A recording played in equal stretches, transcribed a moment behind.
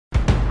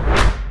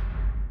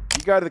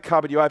You go to the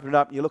cupboard, you open it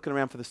up, and you're looking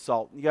around for the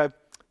salt. You go,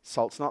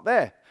 salt's not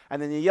there.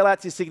 And then you yell out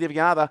to your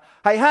significant other,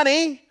 hey,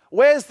 honey,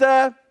 where's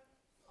the...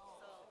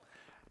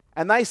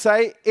 And they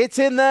say, it's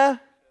in the...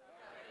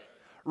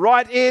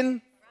 Right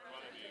in...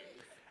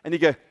 And you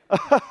go,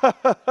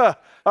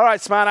 all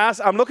right, smart ass,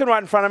 I'm looking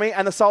right in front of me,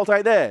 and the salt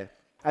ain't there.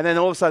 And then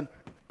all of a sudden,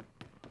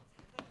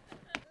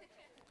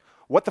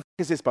 what the f***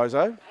 is this,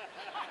 bozo?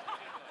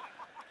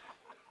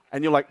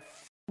 And you're like,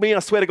 me, I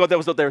swear to God, that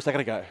was not there a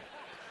second ago.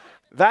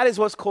 That is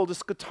what's called a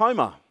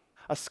scotoma.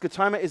 A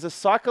scotoma is a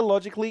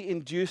psychologically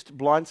induced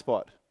blind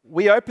spot.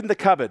 We opened the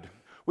cupboard,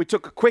 we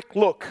took a quick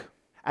look,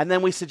 and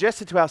then we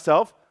suggested to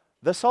ourselves,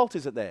 the salt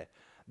isn't there.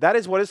 That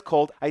is what is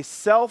called a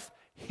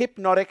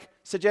self-hypnotic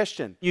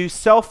suggestion. You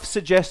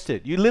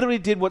self-suggested. You literally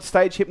did what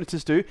stage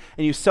hypnotists do,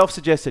 and you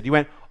self-suggested. You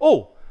went,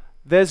 oh,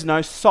 there's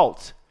no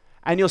salt.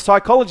 And your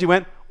psychology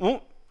went,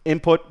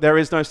 input, there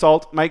is no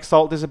salt, make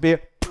salt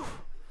disappear.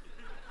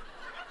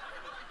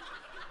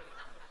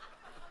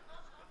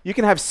 You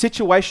can have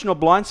situational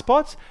blind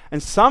spots,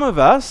 and some of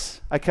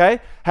us, okay,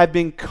 have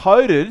been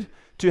coded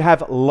to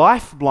have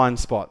life blind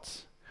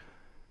spots.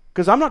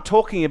 Because I'm not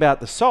talking about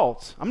the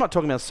salt. I'm not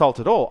talking about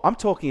salt at all. I'm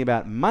talking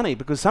about money,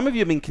 because some of you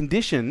have been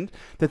conditioned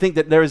to think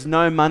that there is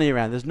no money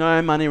around. There's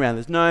no money around.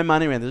 There's no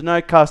money around. There's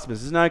no customers.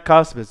 There's no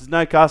customers. There's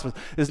no customers.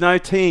 There's no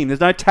team. There's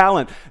no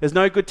talent. There's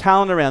no good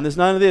talent around. There's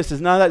none of this.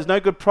 There's none of that. There's no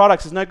good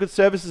products. There's no good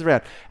services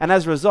around. And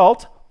as a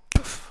result,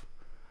 poof,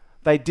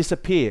 they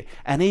disappear.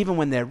 And even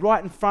when they're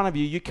right in front of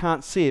you, you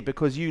can't see it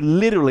because you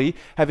literally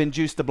have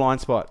induced the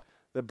blind spot.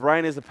 The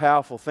brain is a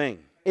powerful thing.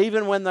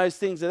 Even when those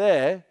things are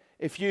there,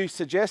 if you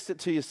suggest it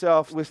to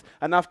yourself with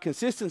enough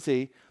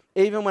consistency,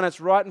 even when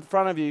it's right in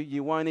front of you,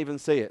 you won't even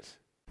see it.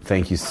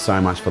 Thank you so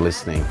much for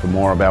listening. For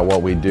more about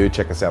what we do,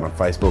 check us out on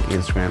Facebook,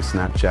 Instagram,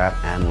 Snapchat,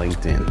 and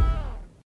LinkedIn.